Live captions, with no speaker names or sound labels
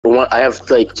I have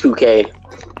like 2K.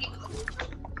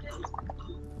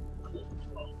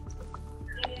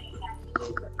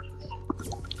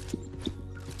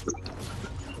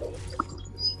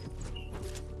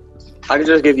 I can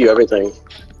just give you everything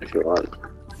if you want.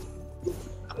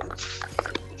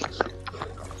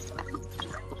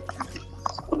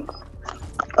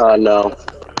 No.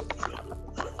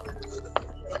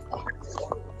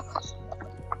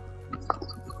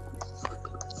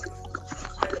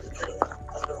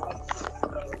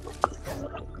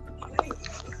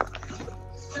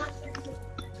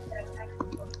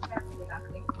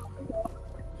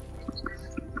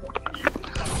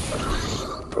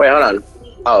 Wait, hold on.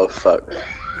 Oh, fuck.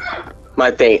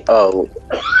 My thing. Oh.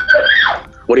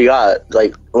 What do you got?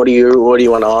 Like, what do you want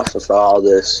to offer for all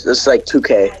this? This is like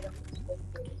 2K.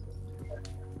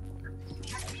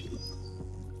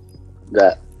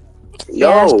 That. Yo.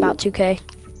 Yeah, it's about 2K.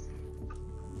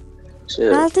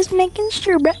 Shit. I was just making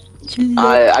sure, bro.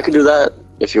 I could do that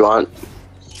if you want.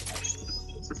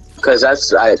 Cause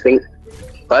that's, I think,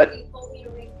 but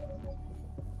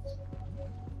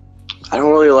I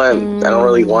don't really I don't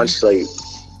really want like.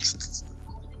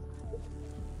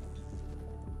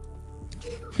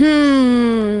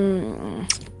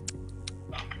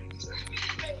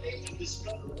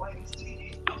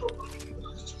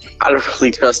 I don't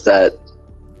really trust that.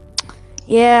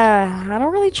 Yeah, I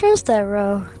don't really trust that,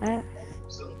 bro.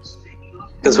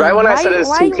 Because right when I said it's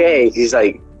 2K, he's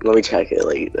like, let me check it.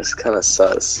 Like, that's kind of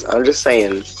sus. I'm just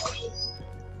saying.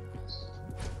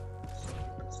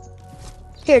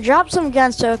 Here, drop some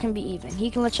guns so it can be even.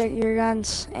 He can check your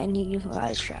guns, and he can buy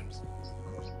his traps.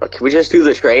 But can we just do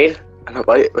the trade? I don't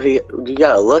know, what do you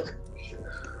gotta look?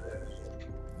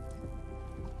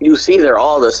 You see they're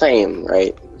all the same,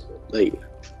 right? Like,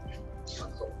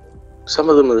 some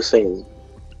of them are the same.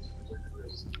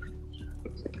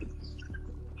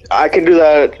 I can do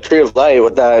that Tree of Light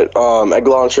with that egg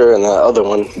launcher and that other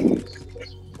one.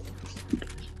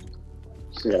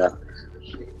 Yeah.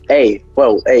 Hey,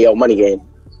 whoa, hey, yo, money game.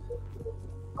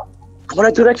 I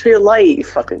wanna do that Tree of Light, you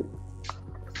fucking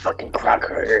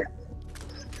cracker.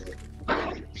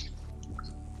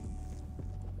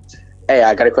 Hey,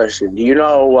 I got a question. Do you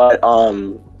know what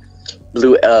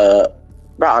blue bro,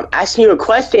 I'm asking you a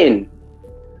question.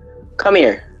 Come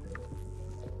here.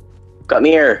 Come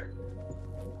here.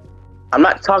 I'm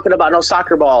not talking about no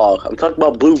soccer ball. I'm talking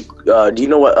about blue. Do you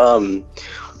know what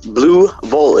Blue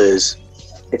Volt is?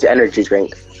 It's an energy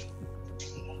drink.